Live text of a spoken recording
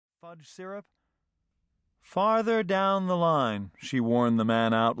fudge syrup? Farther down the line, she warned the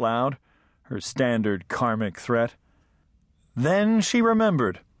man out loud, her standard karmic threat. Then she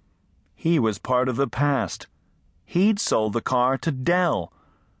remembered. He was part of the past. He'd sold the car to Dell,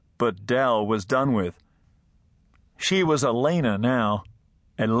 but Dell was done with. She was Elena now,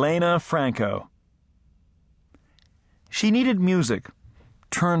 Elena Franco. She needed music,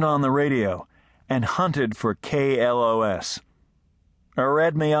 turned on the radio, and hunted for KLOS. A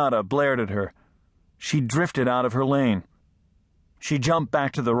red Miata blared at her. She drifted out of her lane. She jumped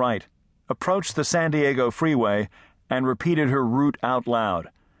back to the right, approached the San Diego freeway, and repeated her route out loud.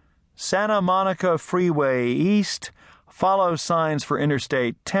 Santa Monica Freeway East, follow signs for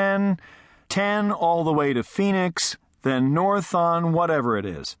Interstate 10, 10 all the way to Phoenix, then north on whatever it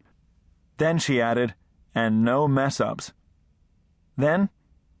is. Then she added, and no mess-ups. Then,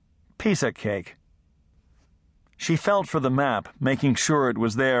 piece of cake. She felt for the map, making sure it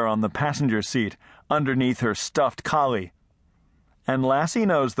was there on the passenger seat, underneath her stuffed collie. And Lassie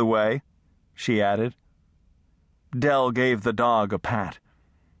knows the way, she added. Dell gave the dog a pat.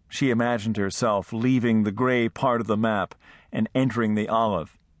 She imagined herself leaving the gray part of the map and entering the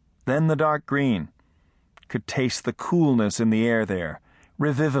olive, then the dark green. Could taste the coolness in the air there,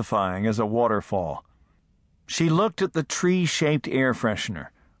 revivifying as a waterfall. She looked at the tree-shaped air freshener,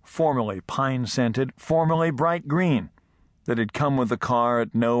 formerly pine-scented, formerly bright green, that had come with the car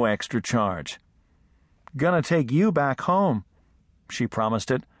at no extra charge. "Gonna take you back home," she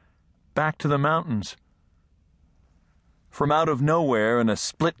promised it. "Back to the mountains." From out of nowhere, in a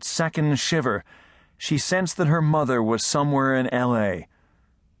split-second shiver, she sensed that her mother was somewhere in L.A.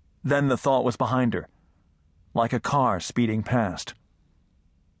 Then the thought was behind her, like a car speeding past.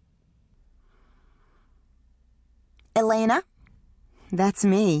 Elena? That's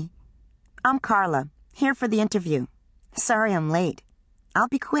me. I'm Carla, here for the interview. Sorry I'm late. I'll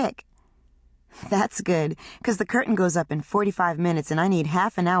be quick. That's good, 'cause the curtain goes up in 45 minutes and I need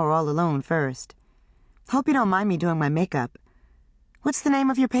half an hour all alone first. Hope you don't mind me doing my makeup. What's the name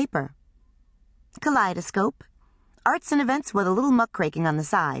of your paper? Kaleidoscope. Arts and events with a little muckraking on the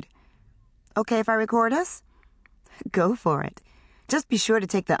side. Okay if I record us? Go for it. Just be sure to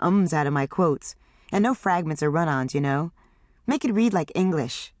take the ums out of my quotes, and no fragments or run-ons, you know. Make it read like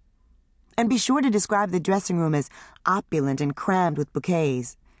English. And be sure to describe the dressing room as opulent and crammed with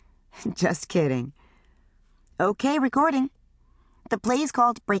bouquets. Just kidding. Okay, recording. The play's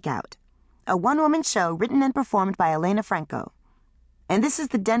called Breakout, a one-woman show written and performed by Elena Franco. And this is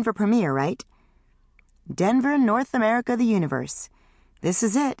the Denver premiere, right? Denver, North America, the universe. This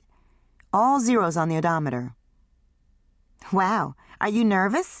is it. All zeros on the odometer. Wow, are you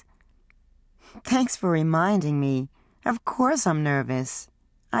nervous? Thanks for reminding me. Of course I'm nervous.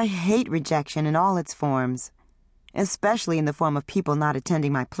 I hate rejection in all its forms, especially in the form of people not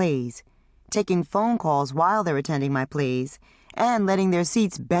attending my plays, taking phone calls while they're attending my plays, and letting their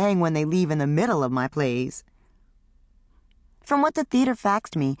seats bang when they leave in the middle of my plays. From what the theater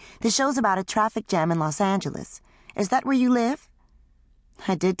faxed me, the show's about a traffic jam in Los Angeles. Is that where you live?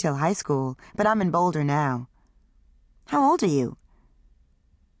 I did till high school, but I'm in Boulder now. How old are you?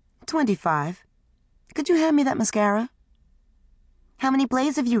 25. Could you hand me that mascara? How many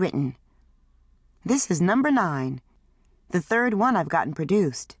plays have you written? This is number 9. The third one I've gotten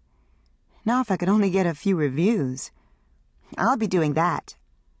produced. Now if I could only get a few reviews. I'll be doing that.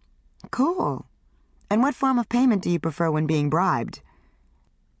 Cool. And what form of payment do you prefer when being bribed?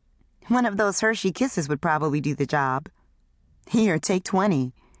 One of those Hershey kisses would probably do the job. Here, take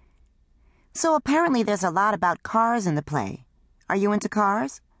 20. So apparently there's a lot about cars in the play. Are you into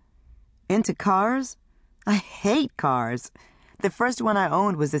cars? Into cars? I hate cars. The first one I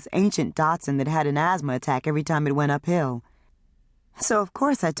owned was this ancient Datsun that had an asthma attack every time it went uphill. So of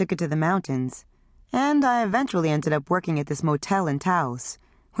course I took it to the mountains. And I eventually ended up working at this motel in Taos,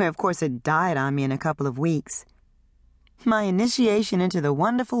 where of course it died on me in a couple of weeks. My initiation into the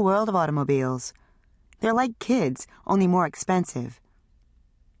wonderful world of automobiles. They're like kids, only more expensive.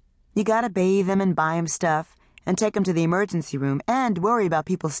 You gotta bathe them and buy them stuff, and take them to the emergency room, and worry about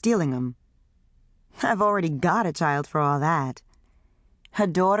people stealing them. I've already got a child for all that. A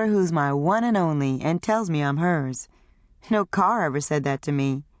daughter who's my one and only, and tells me I'm hers. No car ever said that to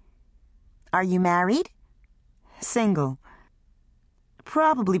me. Are you married? Single.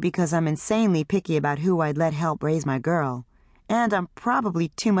 Probably because I'm insanely picky about who I'd let help raise my girl, and I'm probably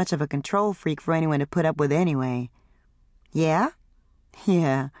too much of a control freak for anyone to put up with anyway. Yeah?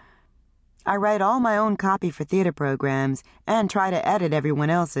 Yeah. I write all my own copy for theater programs and try to edit everyone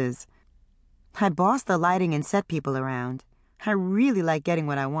else's. I boss the lighting and set people around. I really like getting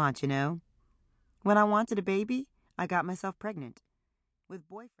what I want, you know. When I wanted a baby, I got myself pregnant. With boyfriend.